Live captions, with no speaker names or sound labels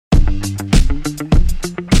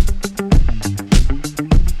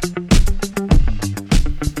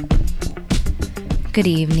Good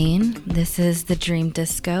evening. This is the Dream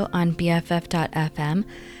Disco on BFF.fm.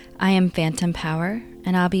 I am Phantom Power,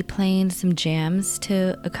 and I'll be playing some jams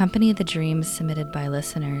to accompany the dreams submitted by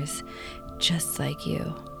listeners just like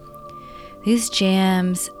you. These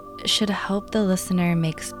jams should help the listener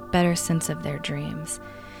make better sense of their dreams.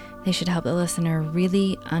 They should help the listener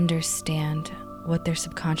really understand what their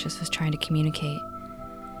subconscious was trying to communicate.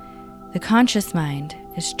 The conscious mind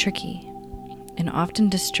is tricky and often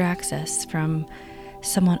distracts us from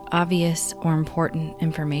somewhat obvious or important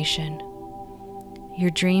information. Your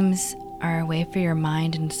dreams are a way for your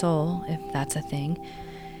mind and soul, if that's a thing,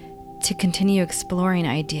 to continue exploring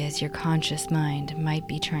ideas your conscious mind might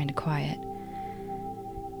be trying to quiet.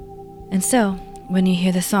 And so, when you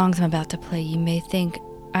hear the songs I'm about to play, you may think,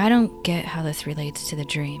 I don't get how this relates to the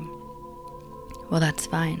dream. Well, that's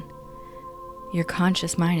fine. Your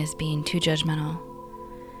conscious mind is being too judgmental.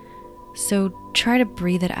 So try to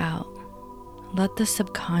breathe it out. Let the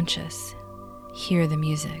subconscious hear the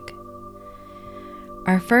music.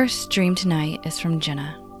 Our first dream tonight is from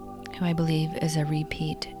Jenna, who I believe is a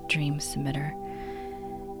repeat dream submitter.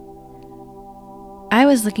 I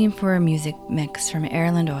was looking for a music mix from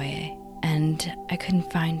Erland Oye, and I couldn't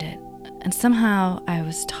find it. And somehow I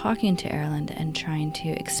was talking to Erland and trying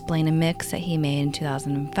to explain a mix that he made in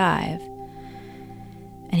 2005,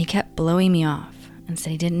 and he kept blowing me off and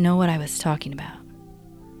said he didn't know what I was talking about.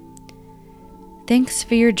 Thanks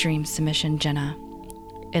for your dream submission, Jenna.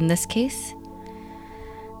 In this case,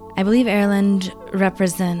 I believe Erland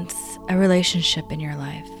represents a relationship in your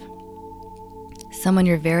life. Someone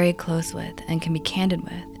you're very close with and can be candid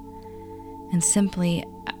with. And simply,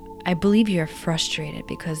 I believe you're frustrated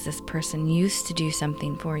because this person used to do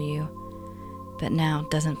something for you, but now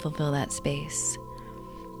doesn't fulfill that space,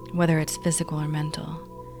 whether it's physical or mental.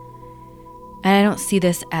 And I don't see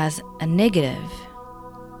this as a negative,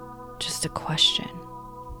 just a question.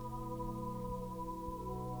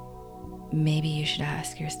 Maybe you should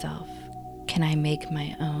ask yourself, can I make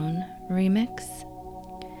my own remix?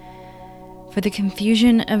 For the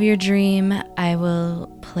confusion of your dream, I will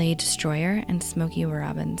play Destroyer and Smokey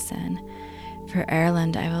Robinson. For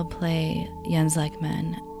Erland, I will play Jens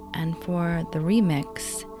Lekman. And for the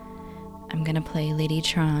remix, I'm going to play Lady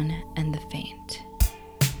Tron and The Faint.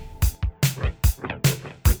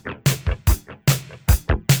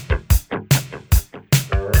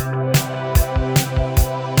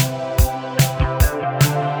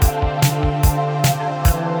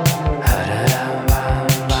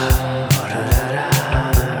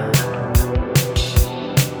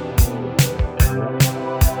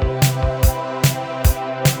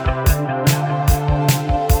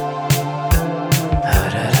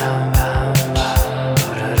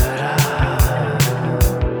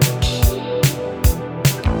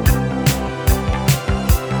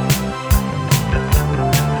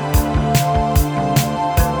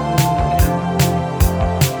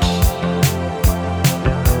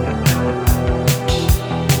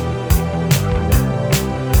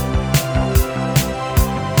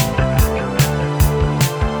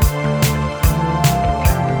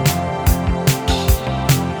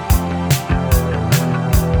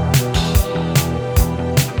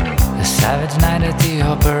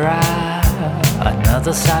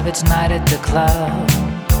 Another savage night at the club.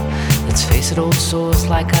 Let's face it, old souls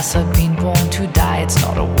like us have been born to die. It's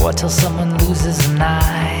not a war till someone loses an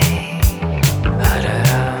eye.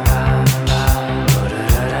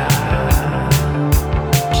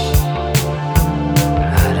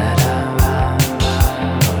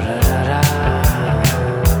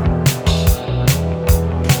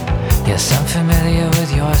 Yes, I'm familiar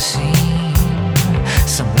with your scene.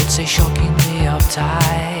 Some would say shockingly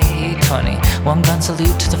uptight. 21 gun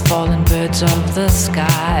salute to the fallen birds of the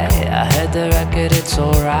sky. I heard the record, it's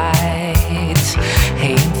alright.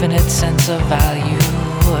 Hey, infinite sense of value.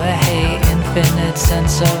 Hey, infinite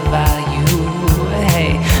sense of value.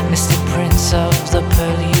 Hey, Mr. Prince of the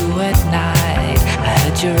Pearl, you at night. I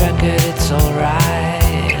heard your record, it's alright.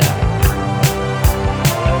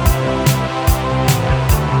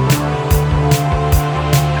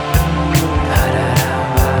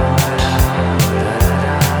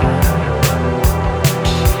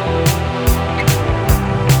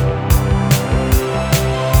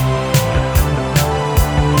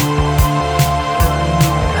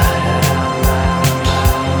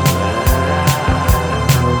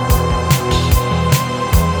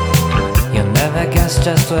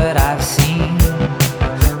 Just what I've seen.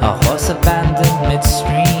 A horse abandoned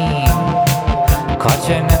midstream. Caught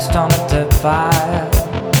you next on a dirt fire.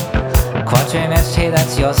 Caught you next, hey,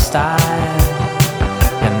 that's your style.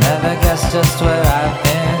 You never guessed just where I've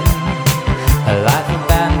been. A life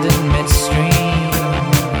abandoned midstream.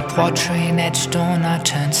 quatrain etched on our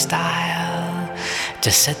turnstile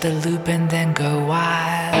to set the loop and then go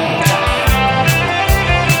wild.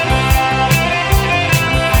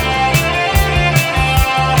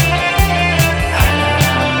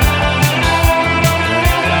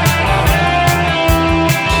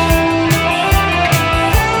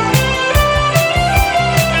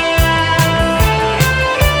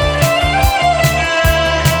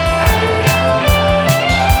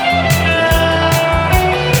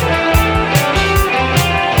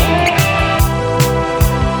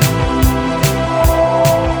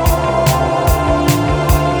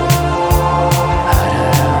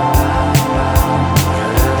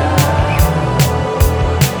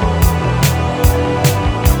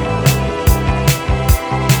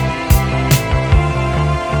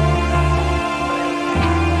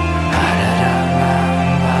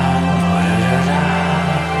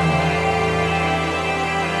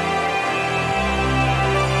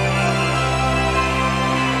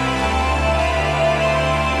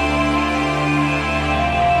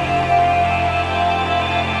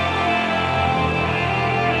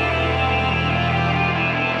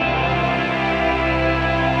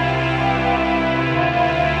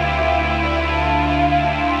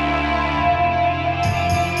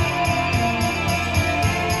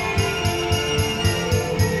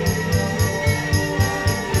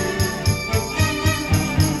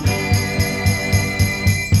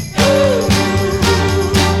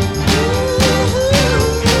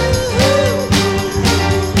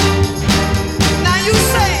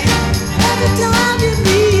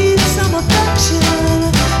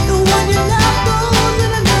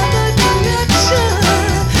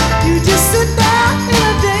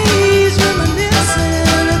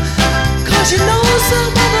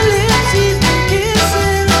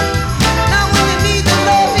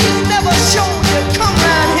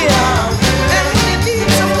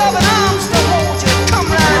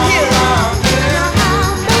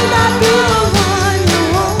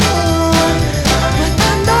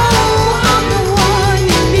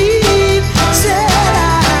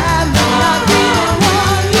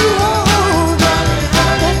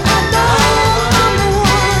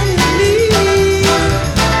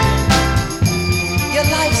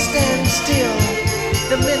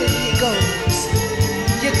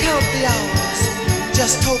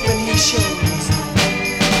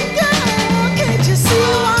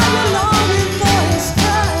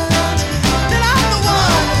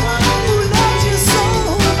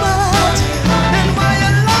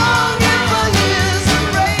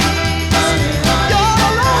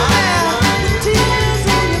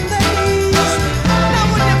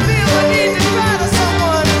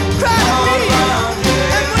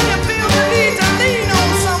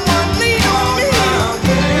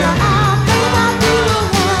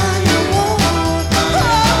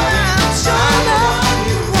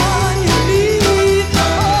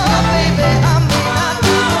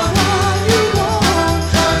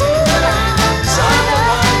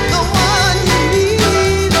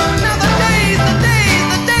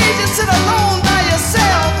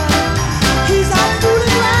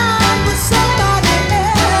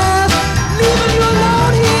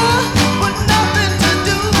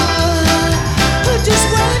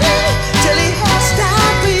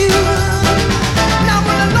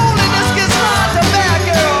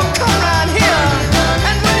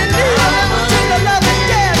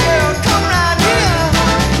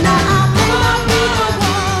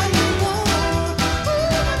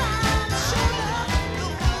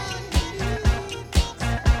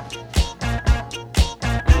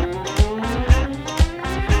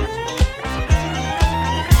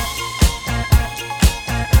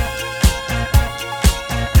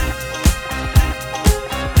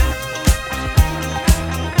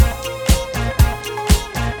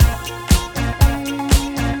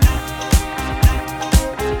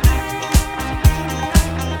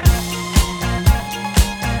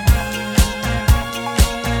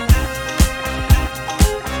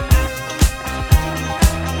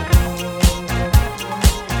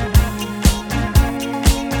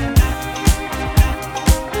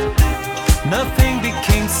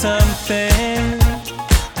 something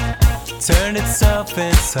turned itself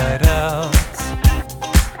inside out.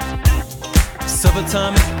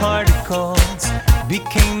 Subatomic particles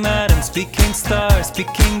became atoms, became stars,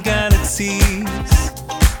 became galaxies.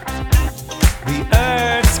 The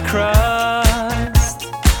Earth's crust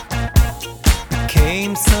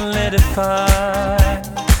became solidified.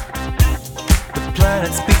 The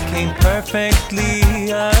planets became perfectly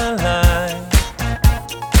aligned.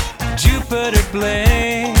 Jupiter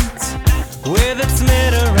blinked with its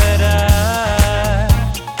little red eye.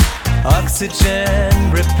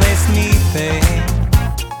 Oxygen replaced methane.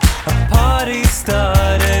 A party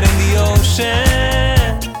started in the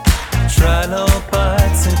ocean.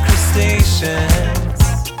 Trilobites and crustaceans.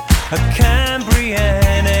 A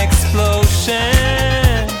Cambrian explosion.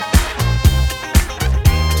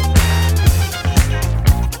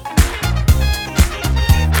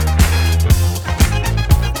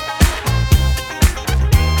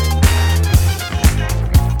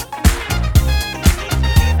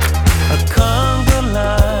 A conga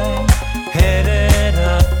line headed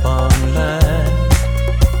up on land,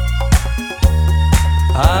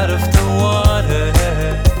 out of the water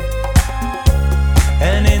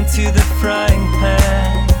and into the frying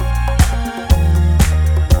pan.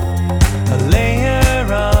 A layer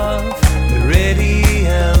of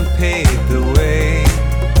iridium paved the way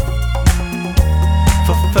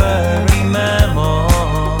for furry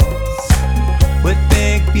mammals with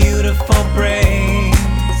big beautiful brains.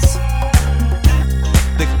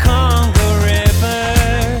 The Congo River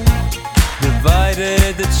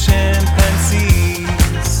divided the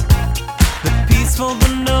chimpanzees, the peaceful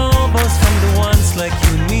bonobos from the ones like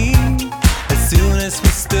you and me. As soon as we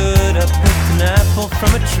stood up, picked an apple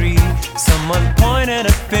from a tree, someone pointed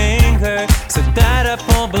a finger, said that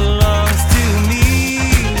apple belongs to me.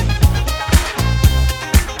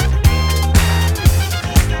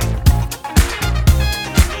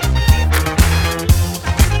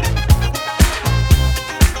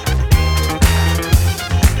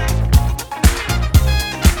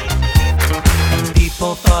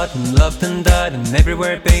 People fought and loved and died, and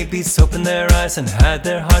everywhere babies opened their eyes and had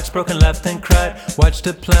their hearts broken, laughed and cried, watched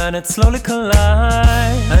the planet slowly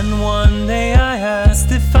collide. And one day I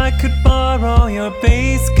asked if I could borrow your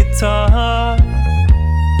bass guitar.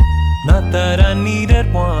 Not that I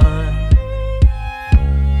needed one,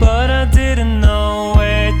 but I didn't know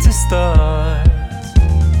where to start.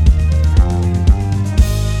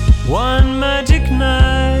 One magic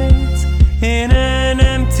night in an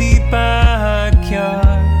empty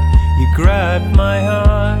backyard, you grabbed my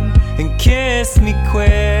arm and kissed me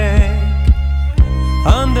quick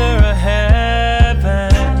under a heaven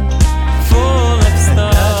full of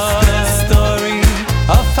stars. That's the story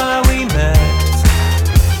of how we met,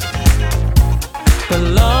 the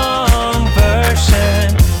long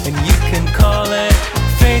version, and you can call it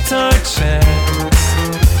fate or chance,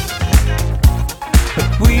 but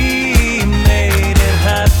we made it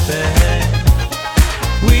happen.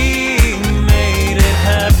 We made it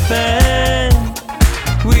happen.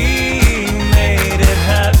 We made it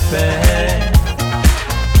happen.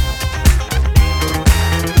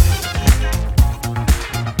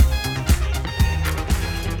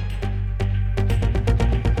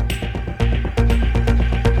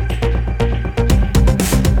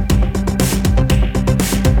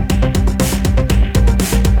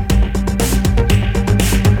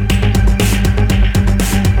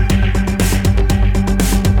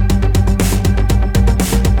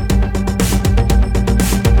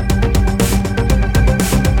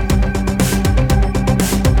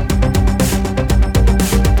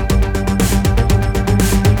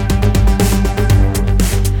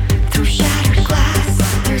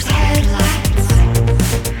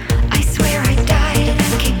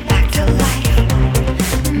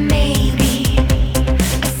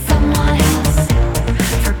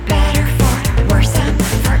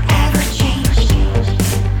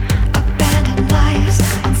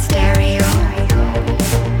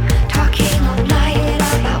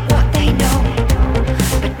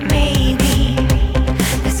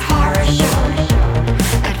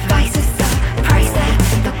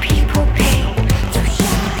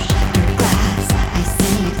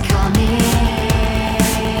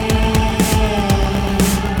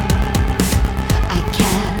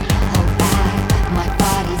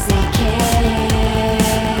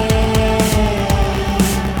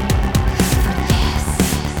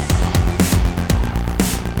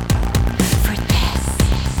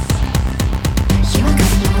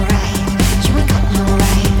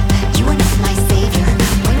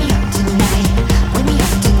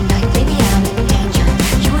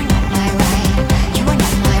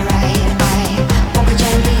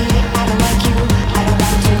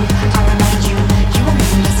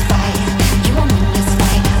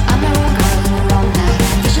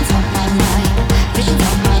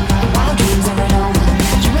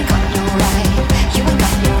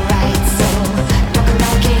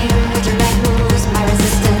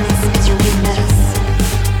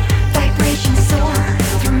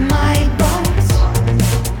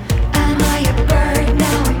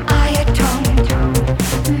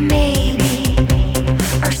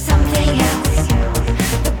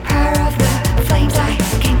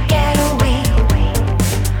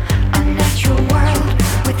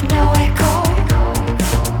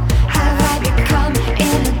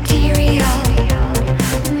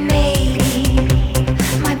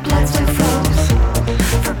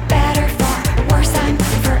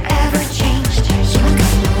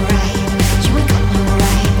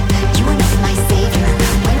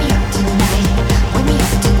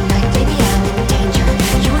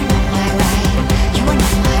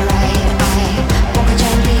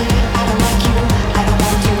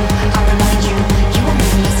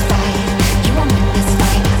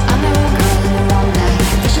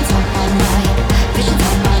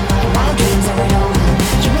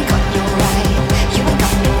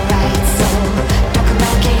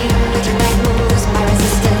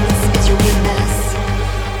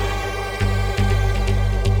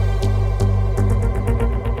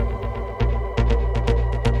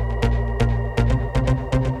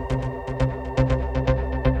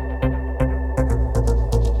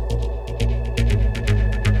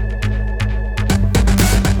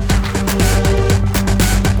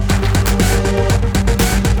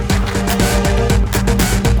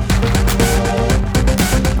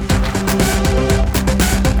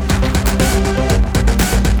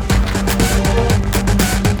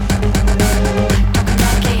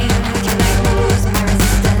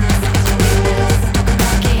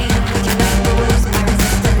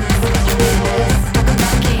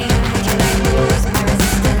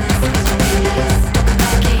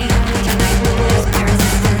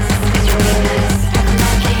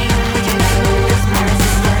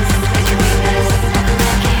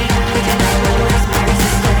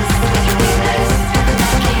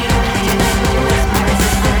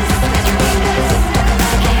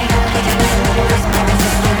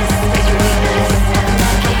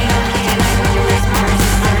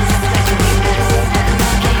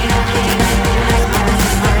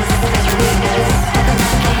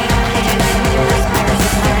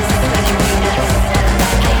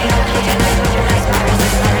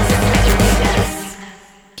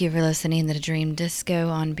 Thank you for listening to Dream Disco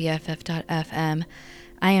on BFF.fm.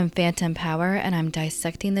 I am Phantom Power, and I'm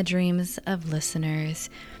dissecting the dreams of listeners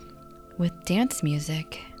with dance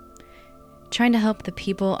music, trying to help the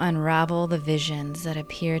people unravel the visions that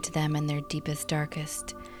appear to them in their deepest,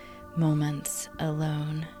 darkest moments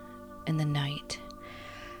alone in the night.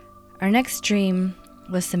 Our next dream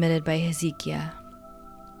was submitted by Hezekiah.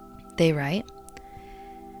 They write,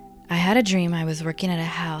 I had a dream I was working at a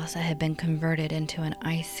house that had been converted into an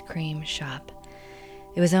ice cream shop.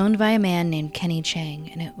 It was owned by a man named Kenny Chang,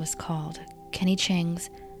 and it was called Kenny Chang's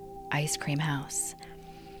Ice Cream House.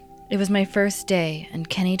 It was my first day, and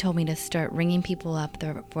Kenny told me to start ringing people up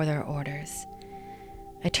for their orders.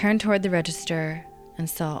 I turned toward the register and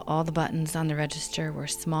saw all the buttons on the register were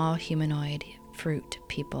small humanoid fruit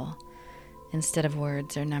people instead of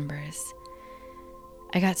words or numbers.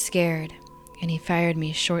 I got scared, and he fired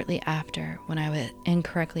me shortly after when I would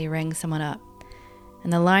incorrectly ring someone up,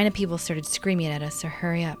 and the line of people started screaming at us to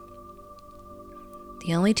hurry up.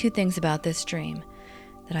 The only two things about this dream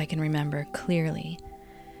that I can remember clearly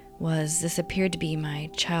was this appeared to be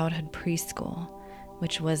my childhood preschool,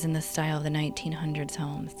 which was in the style of the 1900s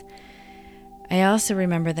homes. I also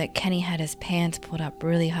remember that Kenny had his pants pulled up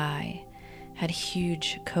really high, had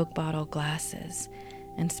huge Coke bottle glasses,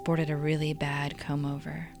 and sported a really bad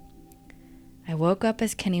comb-over. I woke up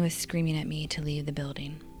as Kenny was screaming at me to leave the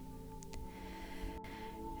building.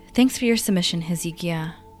 Thanks for your submission,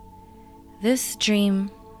 Hezekiah. This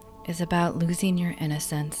dream is about losing your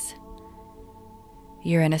innocence.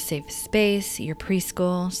 You're in a safe space, your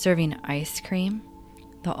preschool, serving ice cream,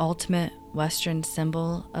 the ultimate Western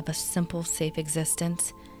symbol of a simple, safe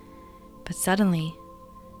existence. But suddenly,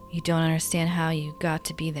 you don't understand how you got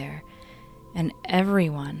to be there. And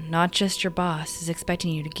everyone, not just your boss, is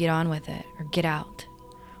expecting you to get on with it or get out.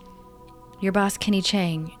 Your boss, Kenny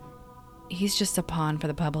Chang, he's just a pawn for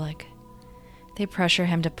the public. They pressure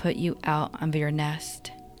him to put you out of your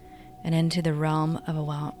nest and into the realm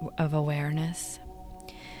of awareness.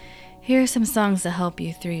 Here are some songs that help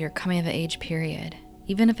you through your coming-of-age period,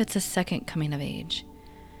 even if it's a second coming of age.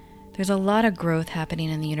 There's a lot of growth happening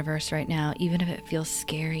in the universe right now, even if it feels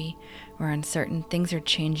scary or uncertain. Things are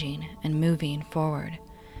changing and moving forward,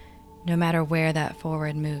 no matter where that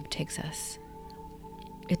forward move takes us.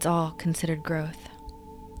 It's all considered growth.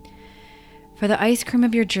 For the ice cream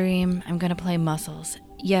of your dream, I'm going to play Muscles.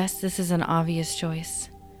 Yes, this is an obvious choice,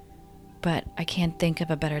 but I can't think of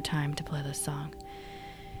a better time to play this song.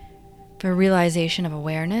 For realization of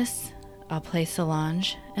awareness, I'll play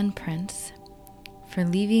Solange and Prince. For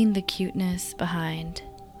leaving the cuteness behind,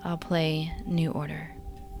 I'll play New Order.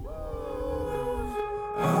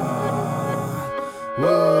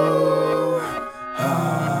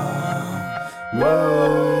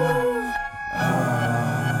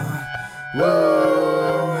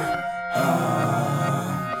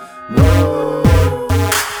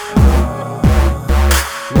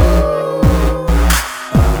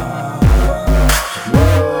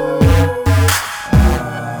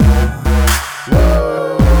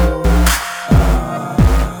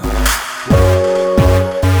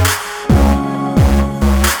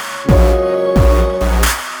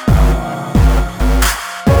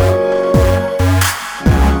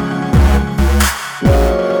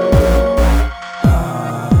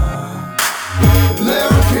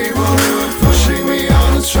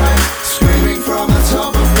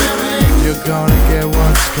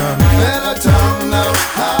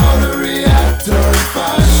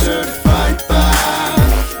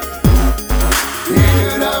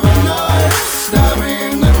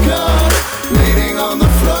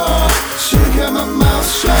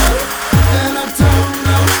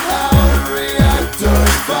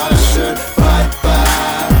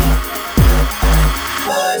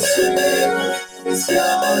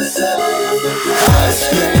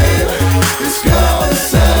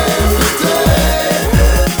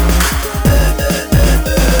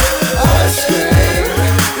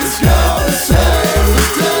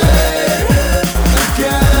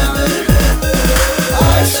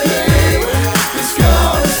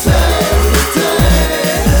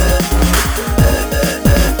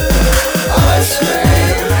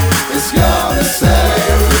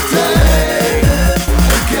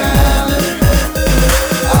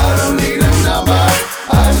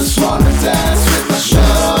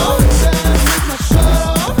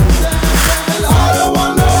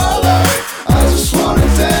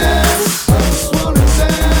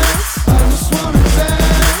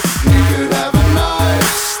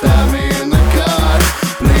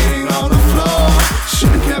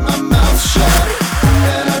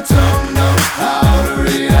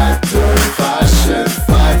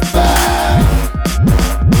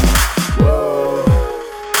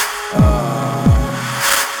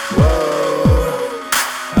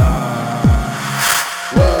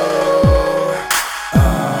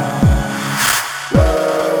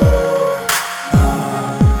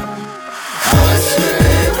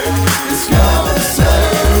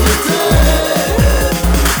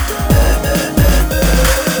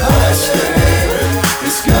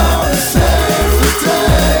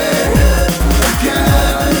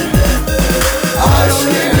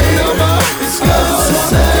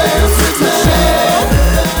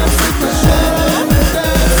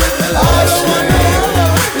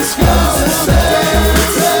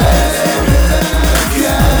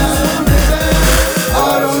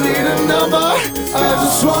 I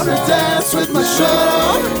just wanna dance with my shirt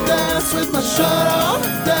off, dance with my shirt off,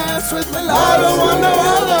 dance with my. I don't want no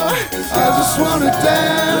other. I just wanna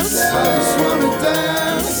dance. I just wanna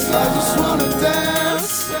dance. I just wanna dance.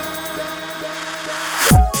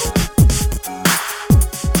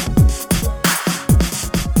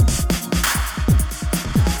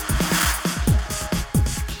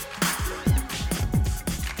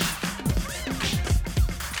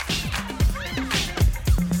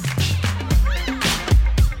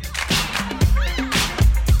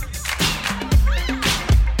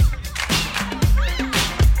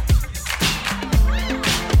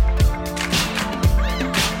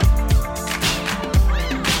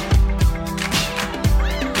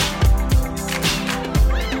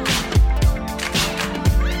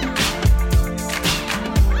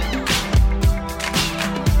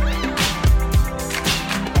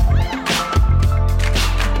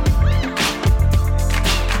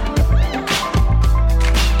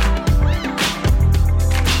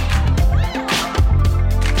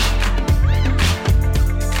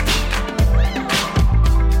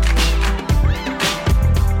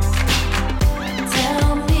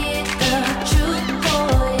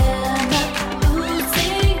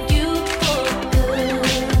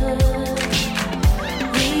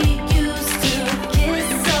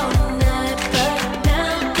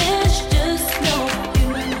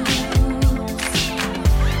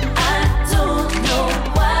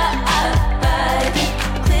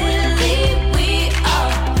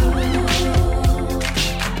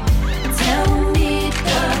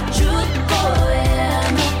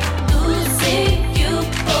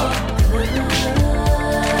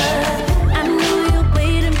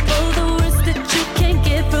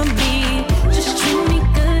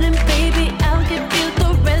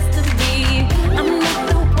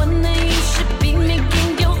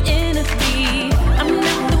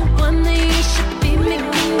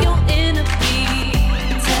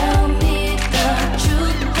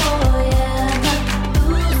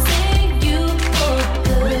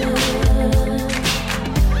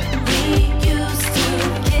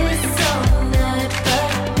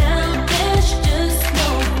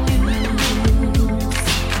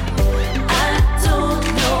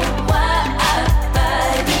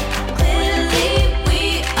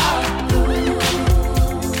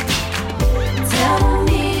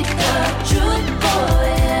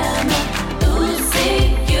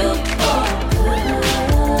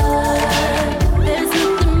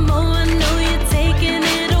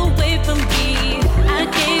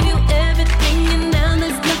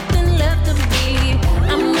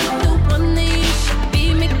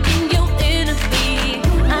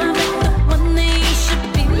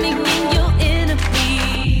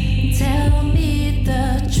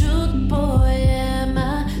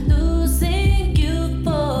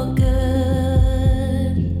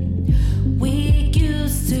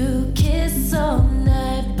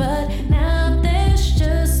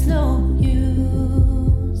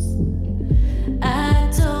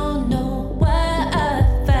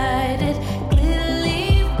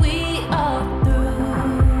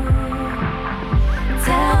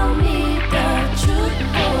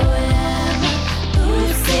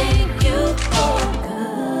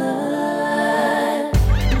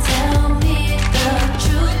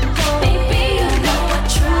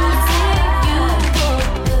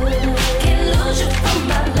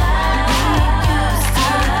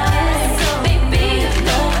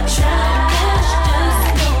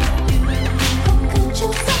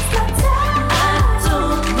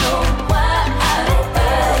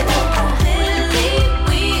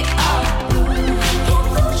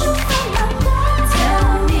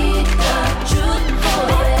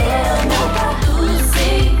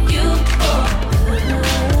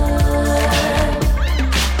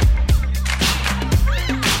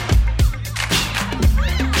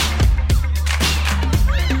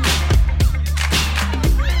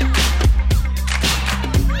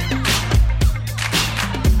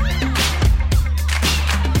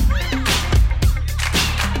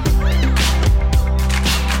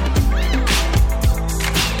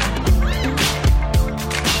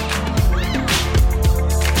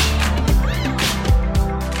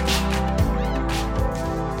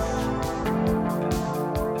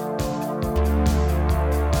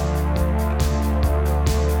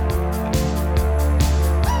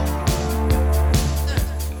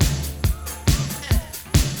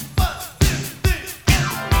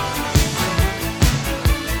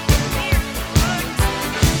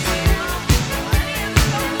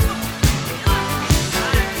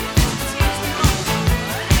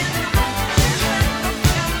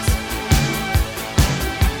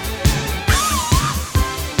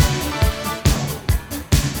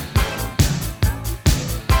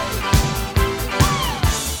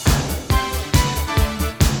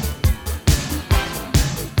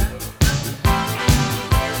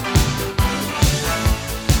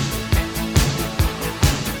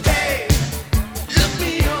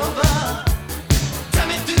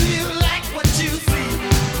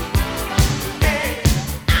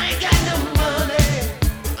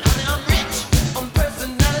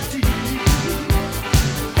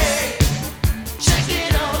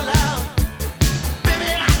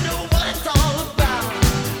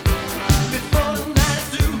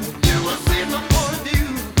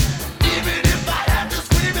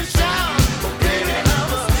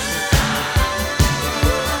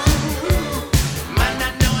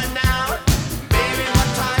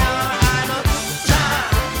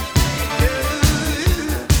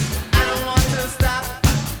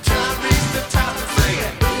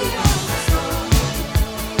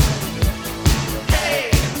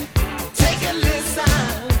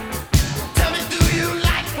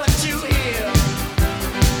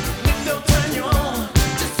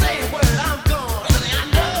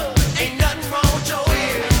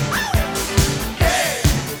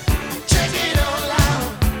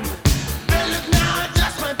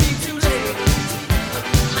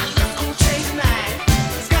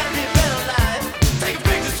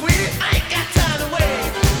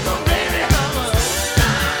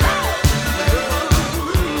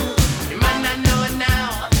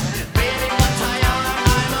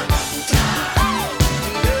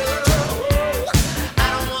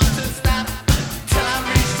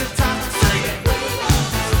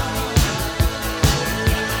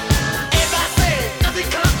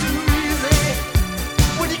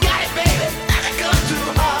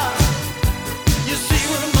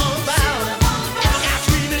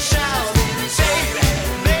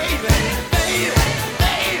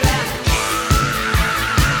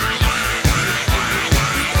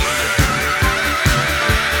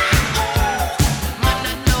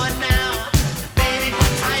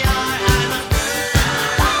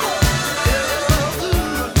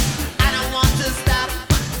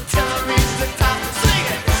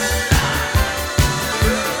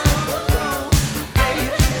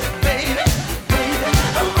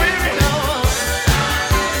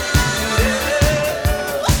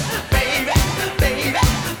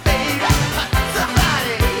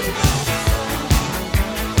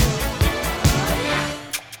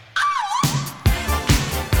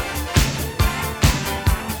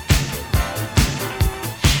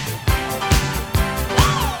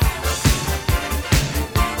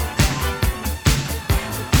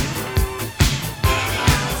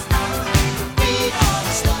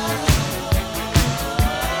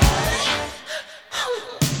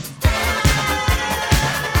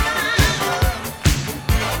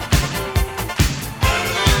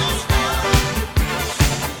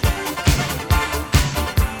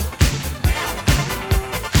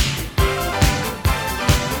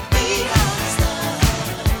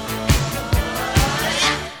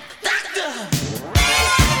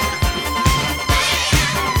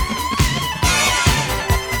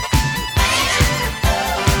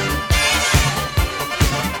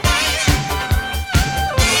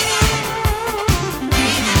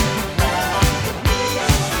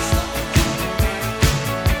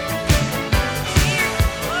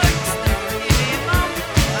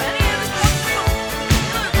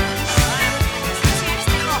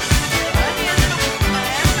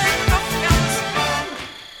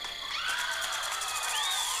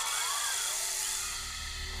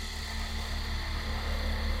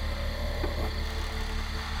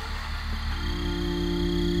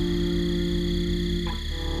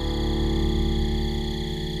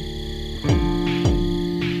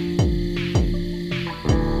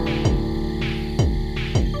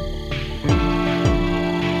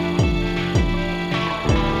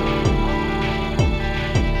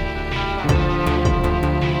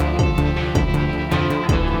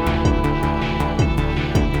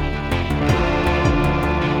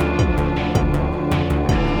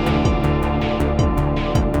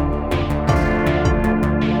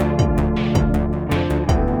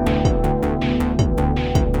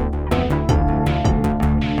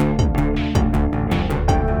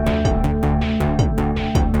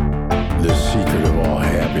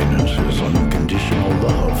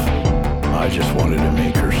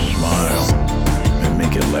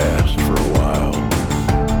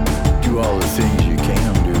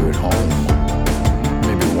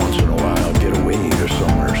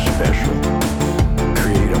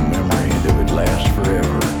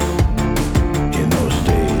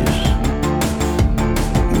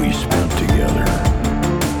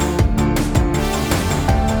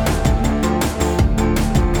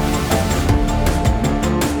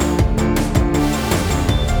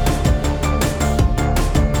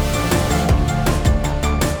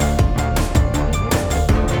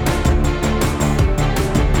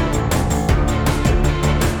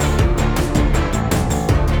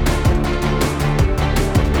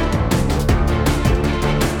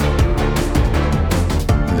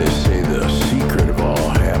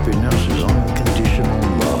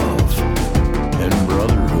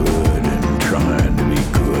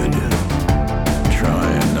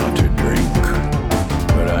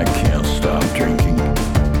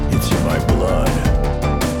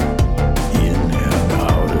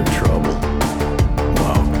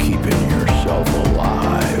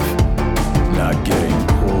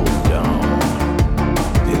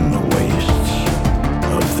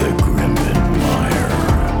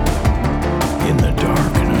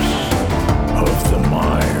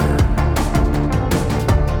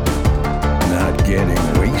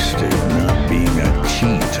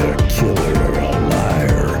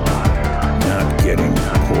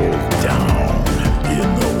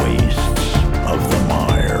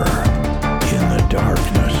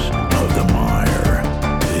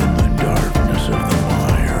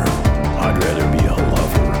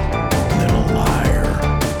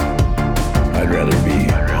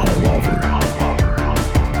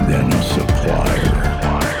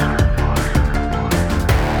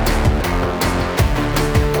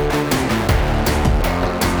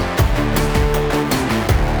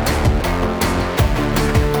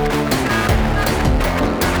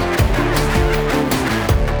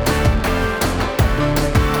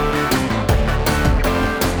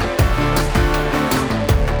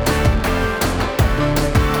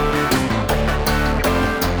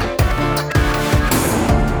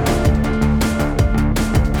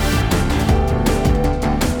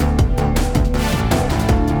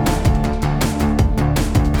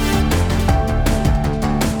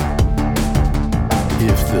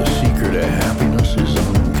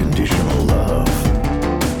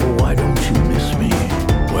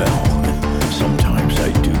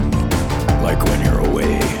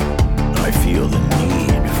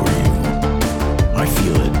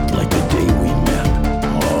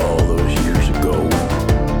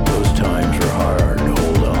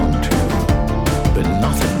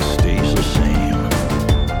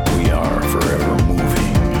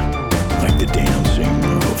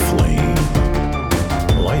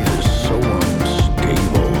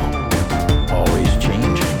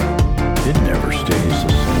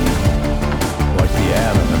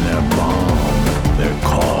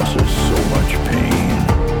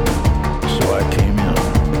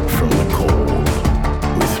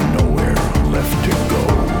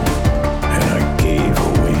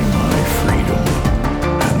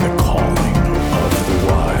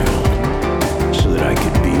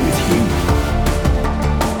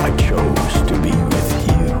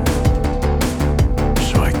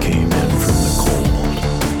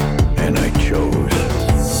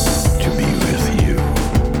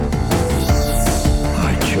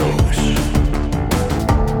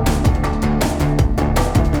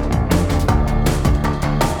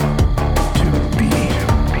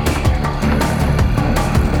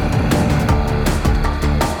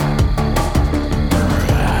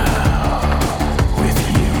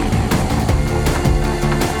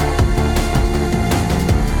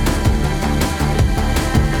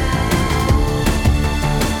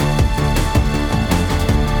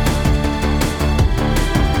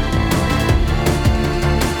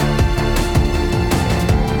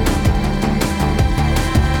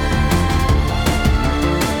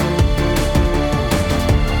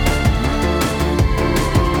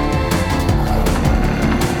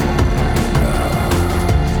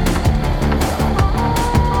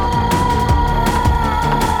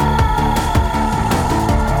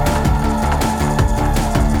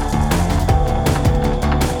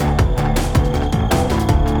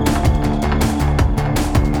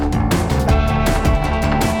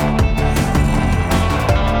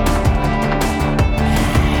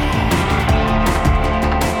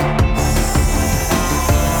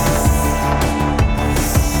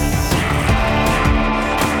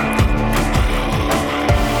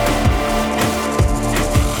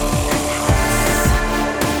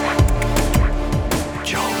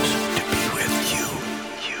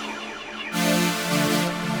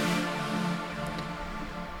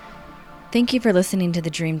 Thank you for listening to The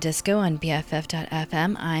Dream Disco on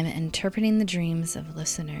BFF.fm. I'm interpreting the dreams of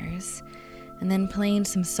listeners and then playing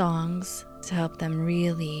some songs to help them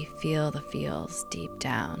really feel the feels deep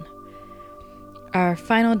down. Our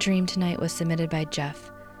final dream tonight was submitted by Jeff.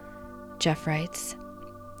 Jeff writes,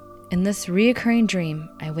 "In this reoccurring dream,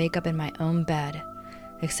 I wake up in my own bed,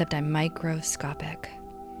 except I'm microscopic.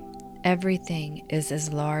 Everything is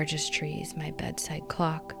as large as trees, my bedside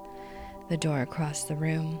clock, the door across the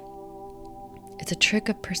room. It's a trick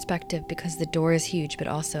of perspective because the door is huge but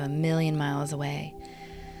also a million miles away.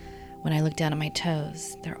 When I look down at my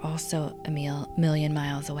toes, they're also a million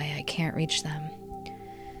miles away. I can't reach them.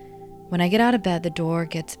 When I get out of bed, the door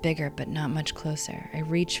gets bigger but not much closer. I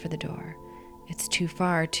reach for the door. It's too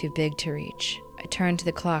far, too big to reach. I turn to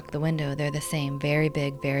the clock, the window, they're the same, very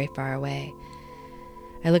big, very far away.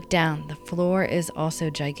 I look down. The floor is also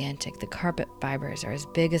gigantic. The carpet fibers are as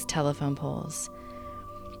big as telephone poles.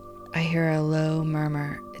 I hear a low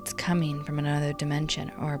murmur. It's coming from another dimension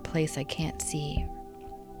or a place I can't see.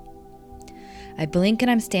 I blink and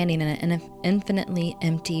I'm standing in an infinitely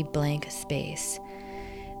empty blank space.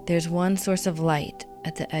 There's one source of light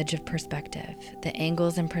at the edge of perspective. The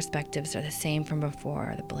angles and perspectives are the same from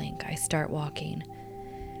before the blink. I start walking.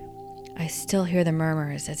 I still hear the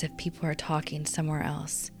murmurs as if people are talking somewhere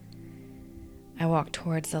else. I walk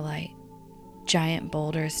towards the light. Giant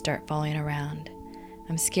boulders start falling around.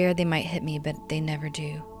 I'm scared they might hit me, but they never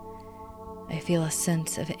do. I feel a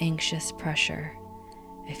sense of anxious pressure.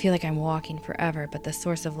 I feel like I'm walking forever, but the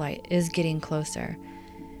source of light is getting closer.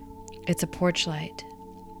 It's a porch light.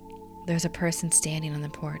 There's a person standing on the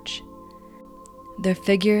porch. Their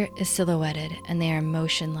figure is silhouetted, and they are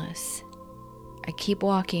motionless. I keep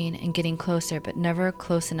walking and getting closer, but never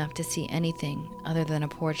close enough to see anything other than a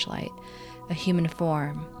porch light, a human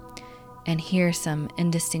form, and hear some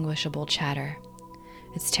indistinguishable chatter.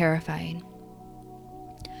 It's terrifying.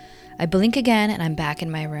 I blink again and I'm back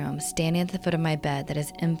in my room, standing at the foot of my bed that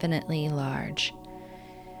is infinitely large.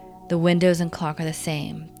 The windows and clock are the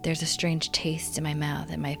same. There's a strange taste in my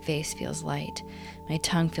mouth and my face feels light. My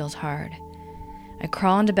tongue feels hard. I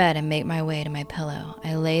crawl into bed and make my way to my pillow.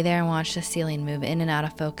 I lay there and watch the ceiling move in and out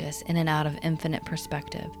of focus, in and out of infinite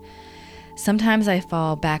perspective. Sometimes I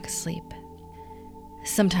fall back asleep.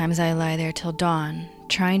 Sometimes I lie there till dawn,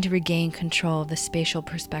 trying to regain control of the spatial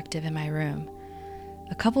perspective in my room.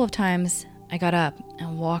 A couple of times I got up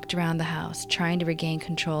and walked around the house, trying to regain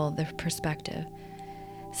control of the perspective.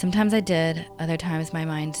 Sometimes I did, other times my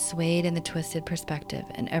mind swayed in the twisted perspective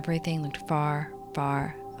and everything looked far,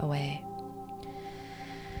 far away.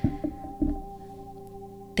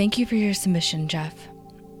 Thank you for your submission, Jeff.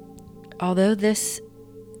 Although this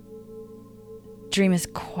dream is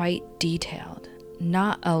quite detailed,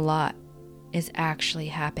 not a lot is actually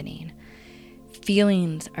happening.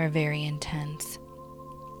 Feelings are very intense.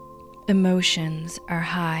 Emotions are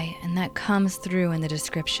high, and that comes through in the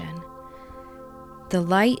description. The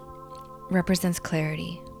light represents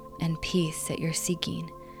clarity and peace that you're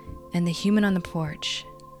seeking, and the human on the porch,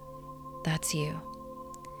 that's you.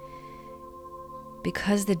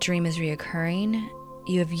 Because the dream is reoccurring,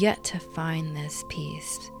 you have yet to find this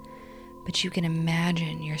peace, but you can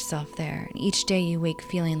imagine yourself there, and each day you wake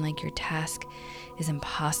feeling like your task is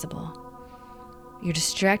impossible. You're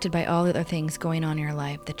distracted by all the other things going on in your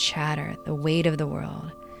life, the chatter, the weight of the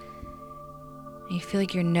world. You feel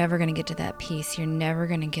like you're never going to get to that peace. You're never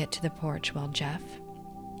going to get to the porch. Well, Jeff,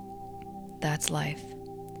 that's life.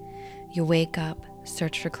 You wake up,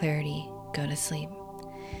 search for clarity, go to sleep.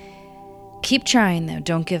 Keep trying, though.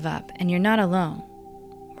 Don't give up. And you're not alone.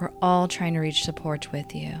 We're all trying to reach the porch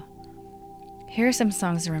with you. Here are some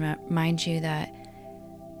songs to remind you that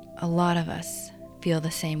a lot of us feel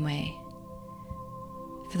the same way.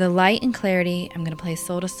 For the light and clarity, I'm going to play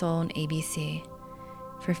Soul to Soul and ABC.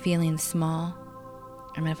 For feeling small,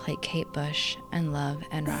 I'm going to play Kate Bush and Love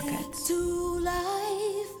and Rockets. Back to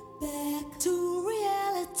life, back to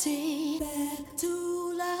reality, back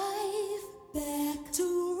to life, back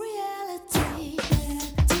to reality,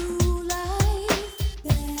 back to life,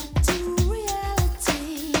 back to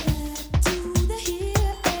reality, back to the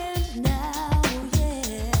here and now,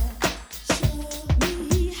 yeah. Show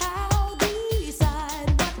me how to decide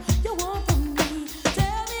what you want from me.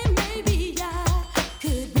 Tell me maybe I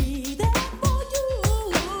could be there for you.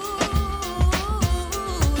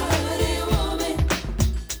 Pretty woman,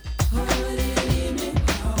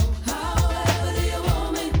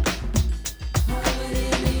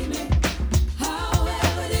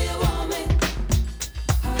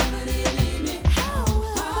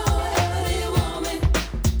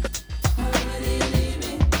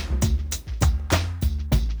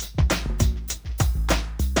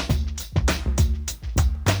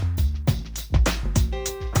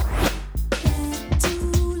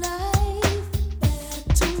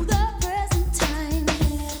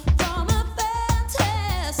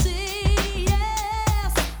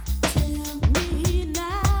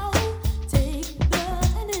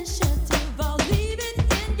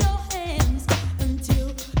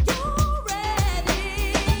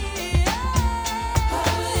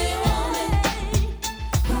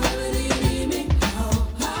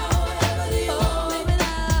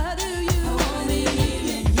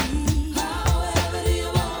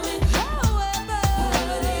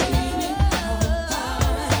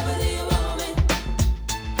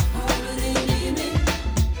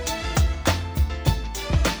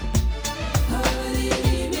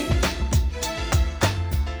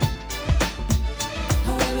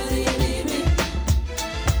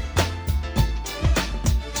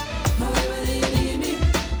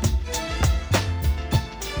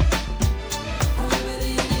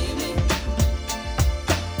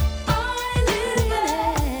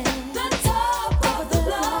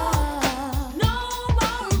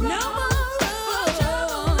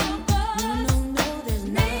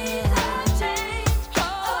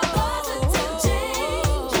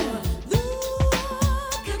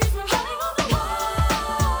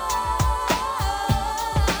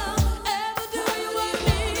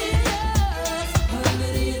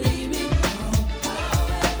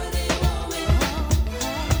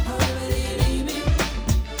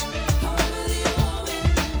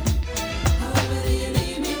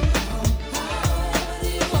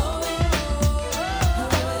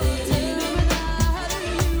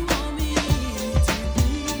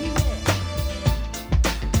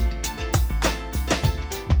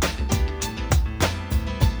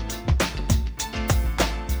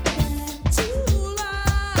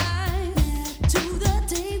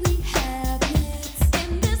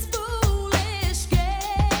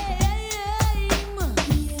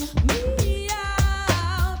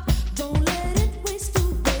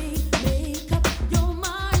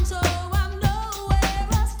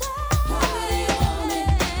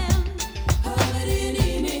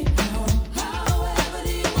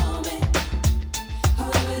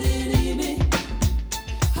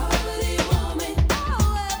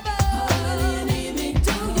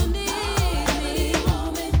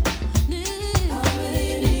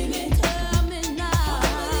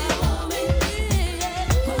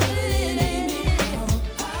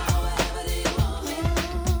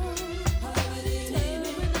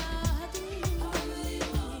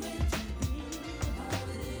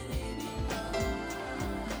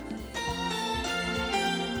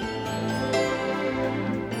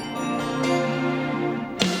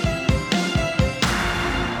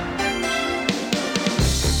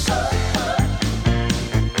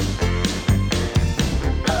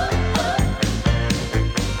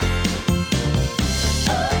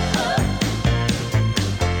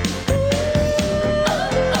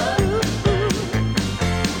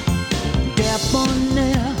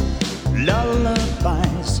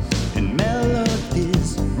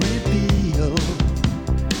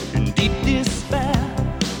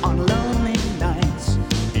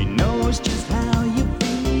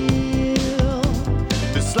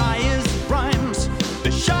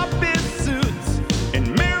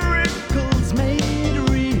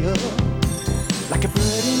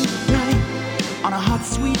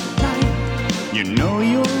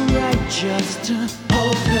 just to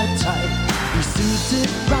hold her tight. He soothes it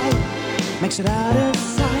right, makes it out of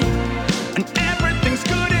sight, and everything's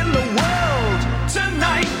good in the world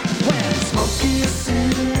tonight. When Smokey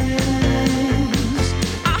sings,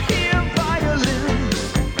 I hear violins.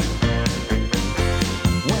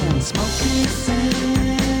 When Smokey sings,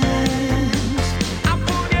 I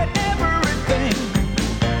forget everything.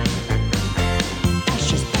 As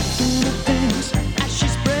she's packing her things, as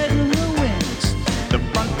she's spreading her wings, the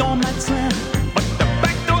front door might slam, but the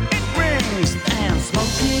back door it rings. And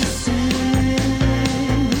Smokey sings,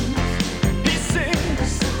 he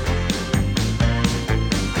sings.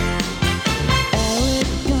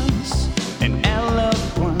 Arrogance and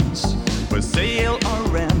eloquence, for sale or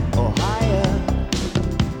rent or hire.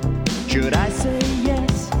 Should I say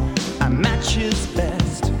yes, I match his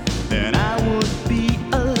best, then I would be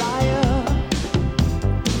a liar.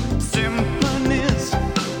 Symphonies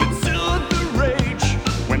that soothe the rage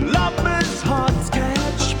when lovers' hearts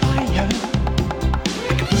catch fire.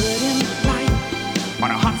 Like a bird in flight on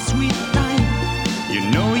a hot, sweet night. You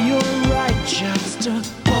know you're right, just to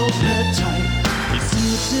hold her tight. He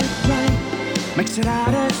soothes it right, makes it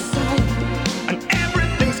out of sight, and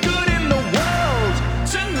everything's good in the world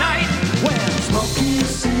tonight. When Smokey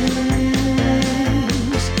sings,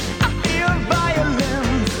 I hear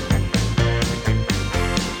violins.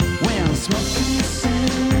 When Smokey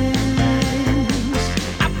sings,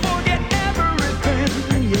 I forget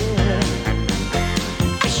everything, yeah.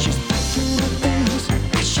 As she's packing her things,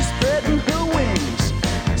 as she's spreading her wings,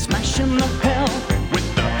 smashing the hell with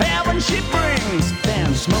the heaven she brings. Then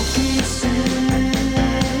Smokey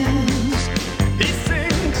sings, he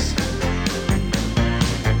sings.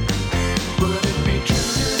 Would it be true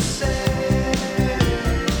to say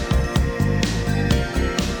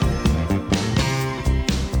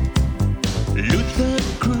Luther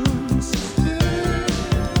Cruz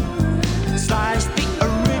slice the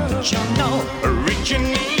original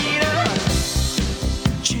originator?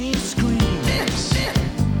 Chain screams,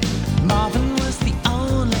 Marvin was the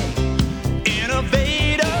only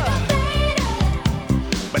innovator.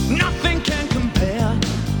 But nothing can compare,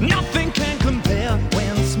 nothing can compare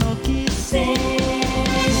when Smokey sings.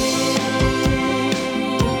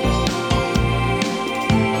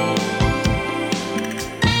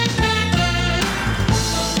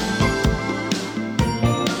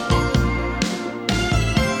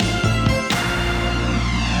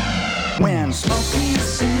 When Smokey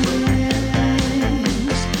sings,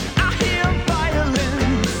 I hear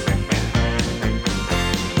violins.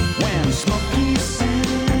 When Smokey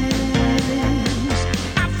sings,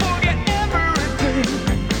 I forget everything.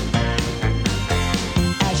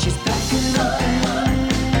 As she's packing her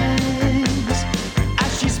things,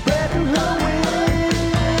 as she's spreading her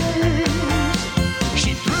wings,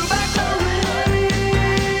 she threw back her ring.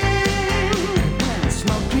 When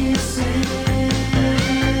Smokey sings,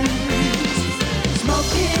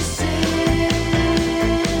 Smokey sings,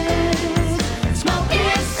 Smokey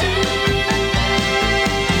sings.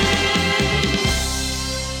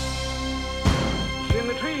 In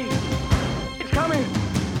the trees, it's coming.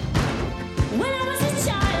 When I was a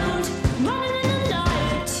child, running in the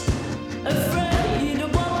night, afraid of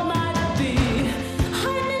what I might be,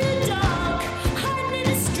 hiding in the dark, hiding in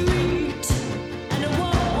the street, and the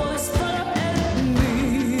world was full of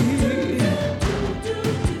enemies.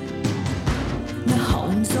 The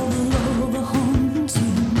hounds of love are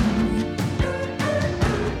haunting me.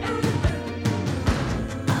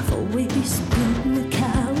 I've always been a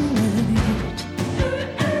coward,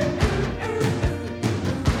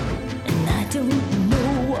 and I don't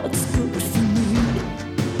know what's good for me.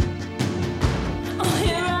 Oh,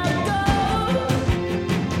 here I go.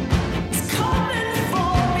 It's coming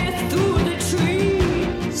for me through the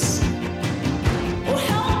trees. Oh,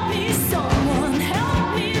 help me, someone, help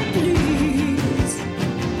me, please.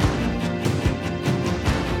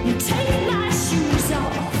 Take my shoes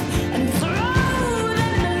off and throw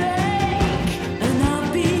them in the lake, and I'll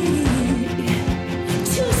be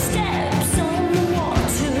 2 steps on the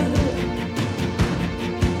water.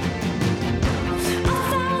 I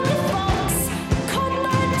found a fox caught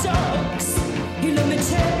by dogs. You let me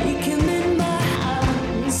take him in my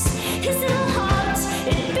hands. His little heart,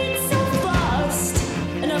 it beats so fast,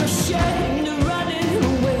 and I'm ashamed of running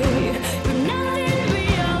away. But nothing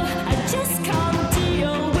real, I just can't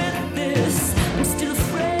deal with this. I'm still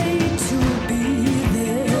afraid to be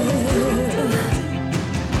there.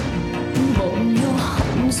 On your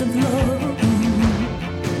arms of love,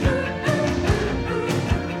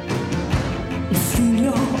 feel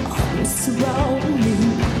your arms surround me.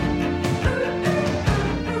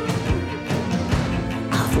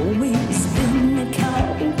 I've always been a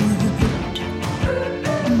coward.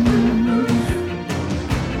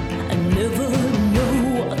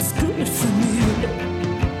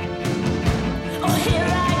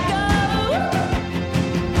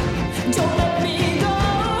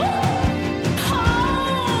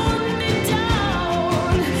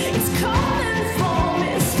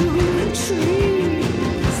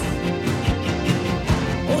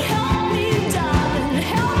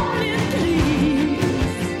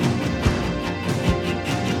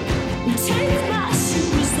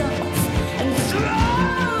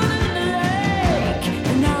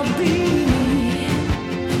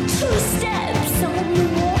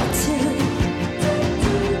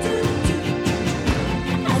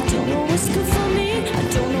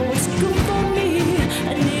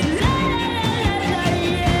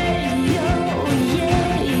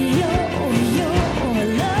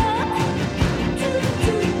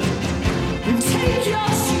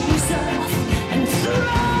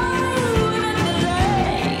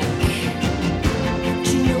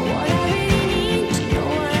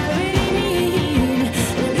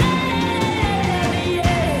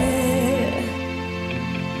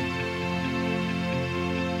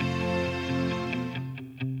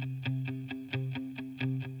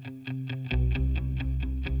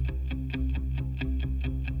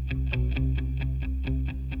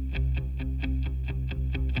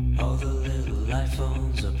 All the little life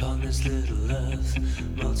forms upon this little earth,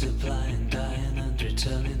 multiplying, dying, and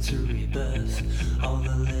returning to rebirth. All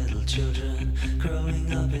the little children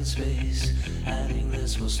growing up in space, adding their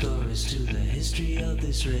small stories to the history of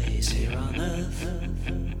this race. Here on earth,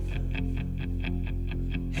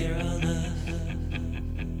 here on earth,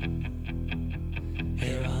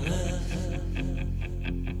 here on earth,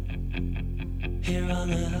 here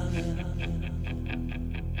on earth.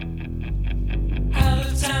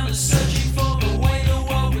 Town is searching for the way the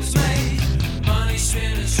world was made. Money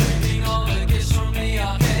spinners drinking all the gifts from the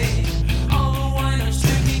arcade. All the whiners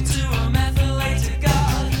drinking to a methylated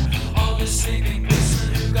god. All the sleeping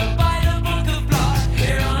policemen who go by the book of blood.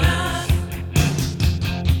 Here on earth,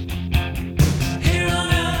 here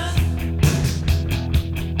on earth,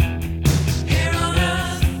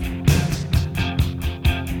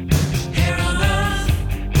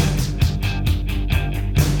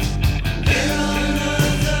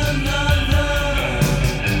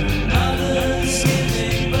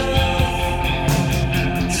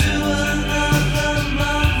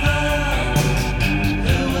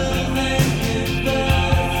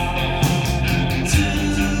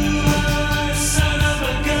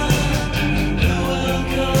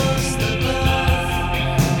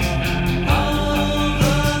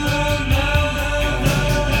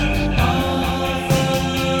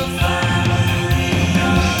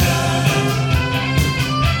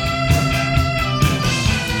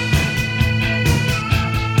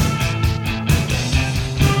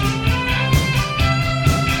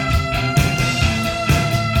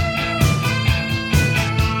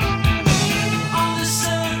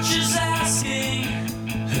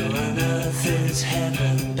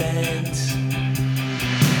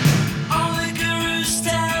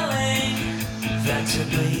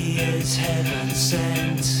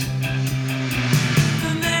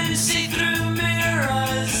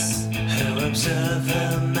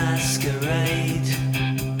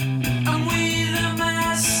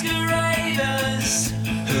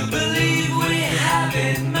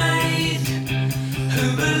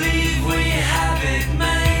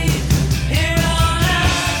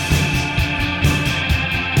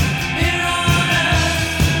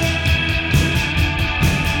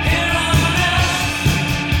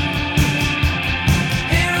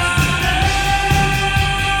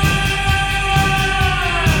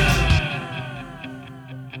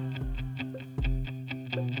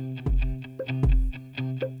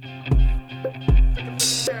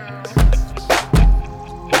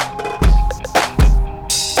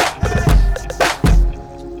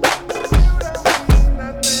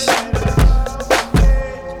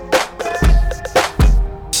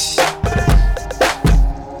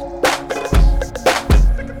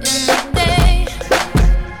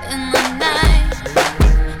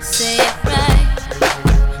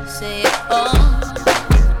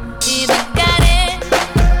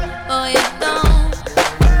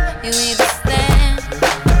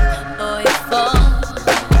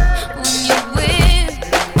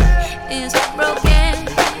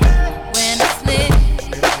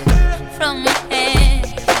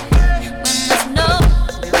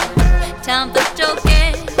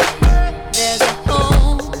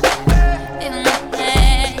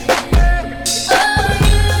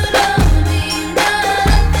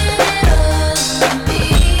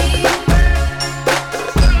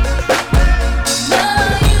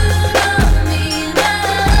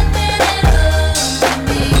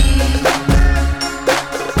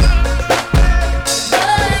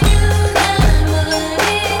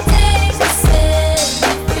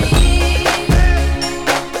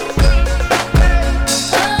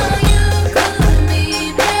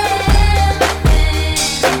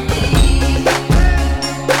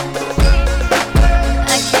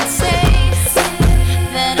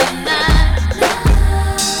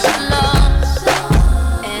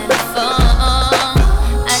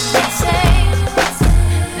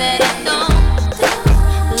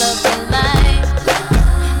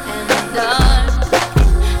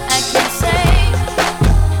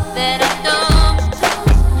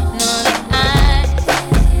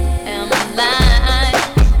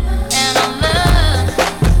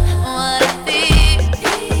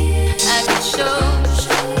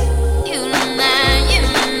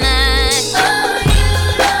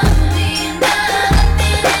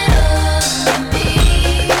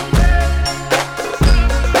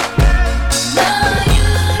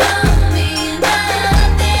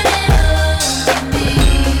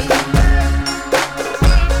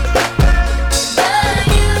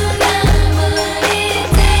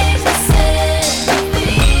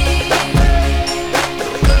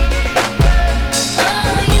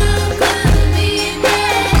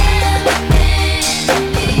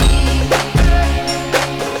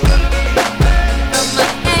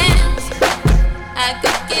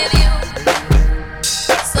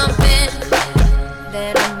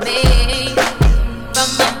 made from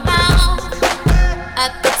my mouth. I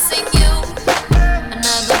could sing you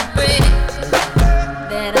another brick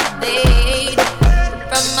that I made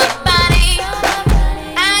from my body.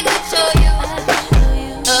 I could show you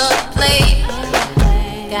a place.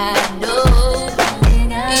 God knows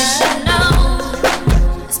you should know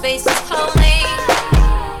the space is holy.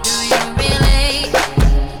 Do you really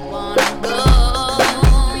wanna go?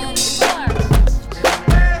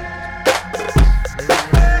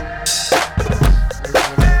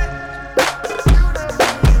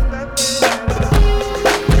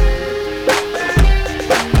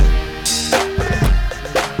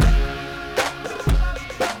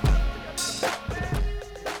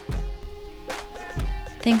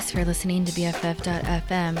 Thanks for listening to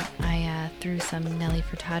BFF.FM. I threw some Nelly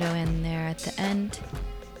Furtado in there at the end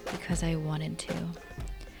because I wanted to.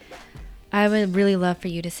 I would really love for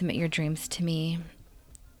you to submit your dreams to me.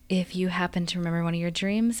 If you happen to remember one of your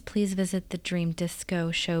dreams, please visit the Dream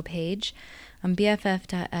Disco show page on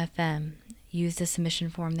BFF.FM. Use the submission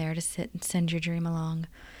form there to send your dream along.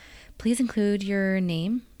 Please include your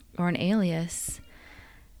name or an alias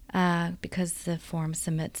because the form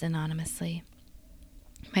submits anonymously.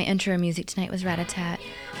 My intro music tonight was Rat-a-tat.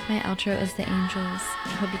 My outro is The Angels.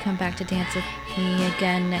 I hope you come back to dance with me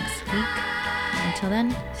again next week. Until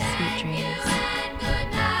then, sweet dreams.